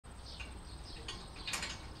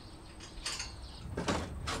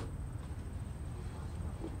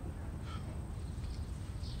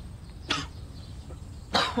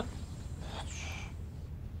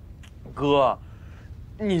哥，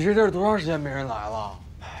你这地儿多长时间没人来了？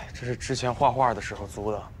哎，这是之前画画的时候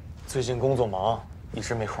租的，最近工作忙，一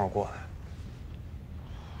直没空过来。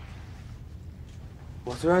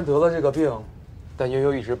我虽然得了这个病，但悠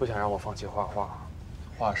悠一直不想让我放弃画画，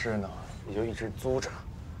画室呢也就一直租着。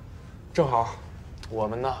正好，我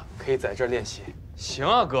们呢可以在这儿练习。行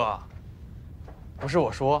啊，哥。不是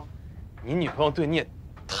我说，你女朋友对你也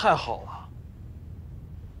太好了。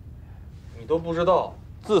你都不知道，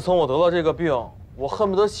自从我得了这个病，我恨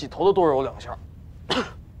不得洗头都多揉2下。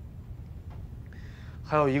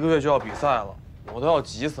还有1个月就要比赛了，我都要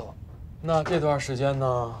急死了。那这段时间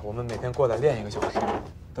呢，我们每天过来练1个小时。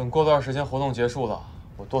等过段时间活动结束了，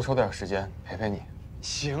我多抽点时间陪陪你。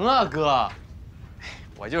行啊，哥。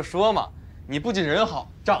我就说嘛，你不仅人好，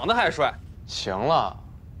长得还帅。行了，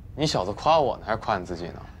你小子夸我呢，还是夸你自己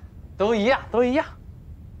呢？都一样，都一样。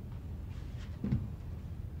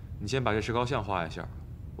你先把这石膏像画一下，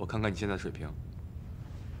我看看你现在水平。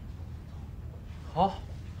好。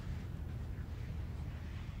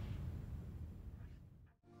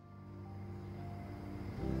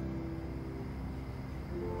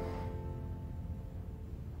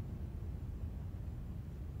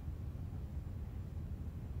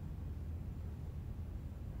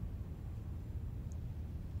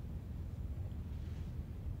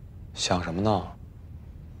想什么呢？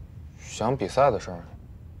想比赛的事儿。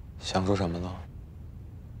想出什么了？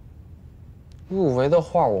入围的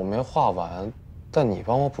画我没画完，但你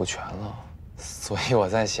帮我补全了，所以我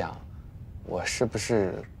在想，我是不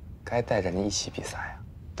是该带着你一起比赛呀？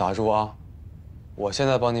打住啊！我现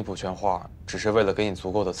在帮你补全画，只是为了给你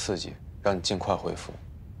足够的刺激，让你尽快恢复。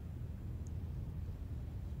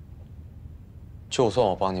就算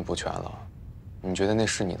我帮你补全了，你觉得那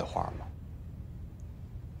是你的画吗？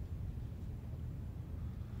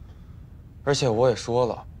而且我也说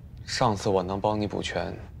了。上次我能帮你补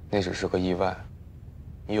全，那只是个意外。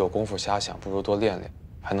你有功夫瞎想，不如多练练，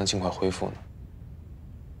还能尽快恢复呢。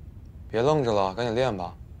别愣着了，赶紧练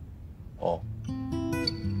吧。哦。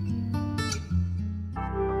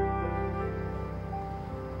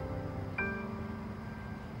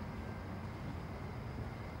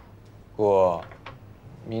哥，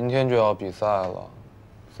明天就要比赛了，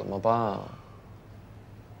怎么办啊？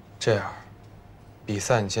这样，比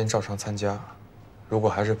赛你先照常参加。如果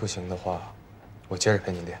还是不行的话，我接着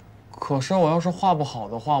陪你练。可是我要是画不好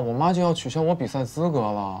的话，我妈就要取消我比赛资格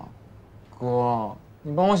了。哥，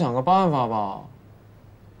你帮我想个办法吧。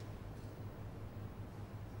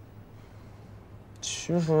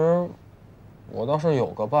其实，我倒是有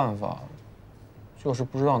个办法，就是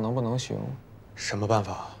不知道能不能行。什么办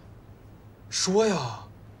法？说呀。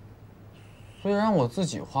虽然我自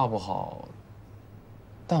己画不好，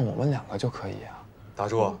但我们2个就可以啊。打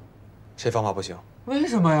住，这方法不行。为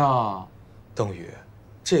什么呀？邓宇，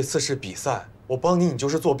这次是比赛，我帮你，你就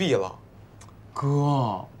是作弊了。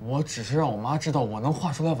哥，我只是让我妈知道我能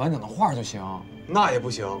画出来完整的画就行。那也不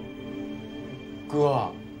行。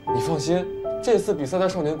哥，你放心，这次比赛在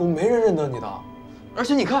少年宫没人认得你的，而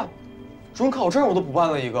且你看，准考证我都补办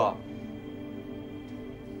了1个。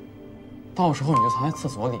到时候你就藏在厕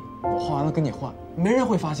所里，我画完了跟你换，没人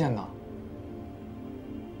会发现的。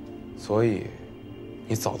所以，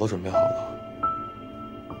你早都准备好了。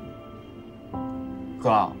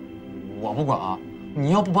哥，我不管啊！你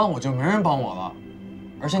要不帮我，就没人帮我了。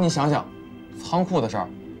而且你想想，仓库的事儿。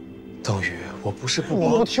邓宇，我不是不帮。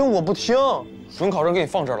我不听，我不听！准考证给你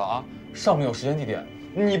放这儿了啊，上面有时间地点，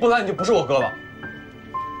你不来你就不是我哥了。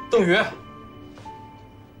邓宇。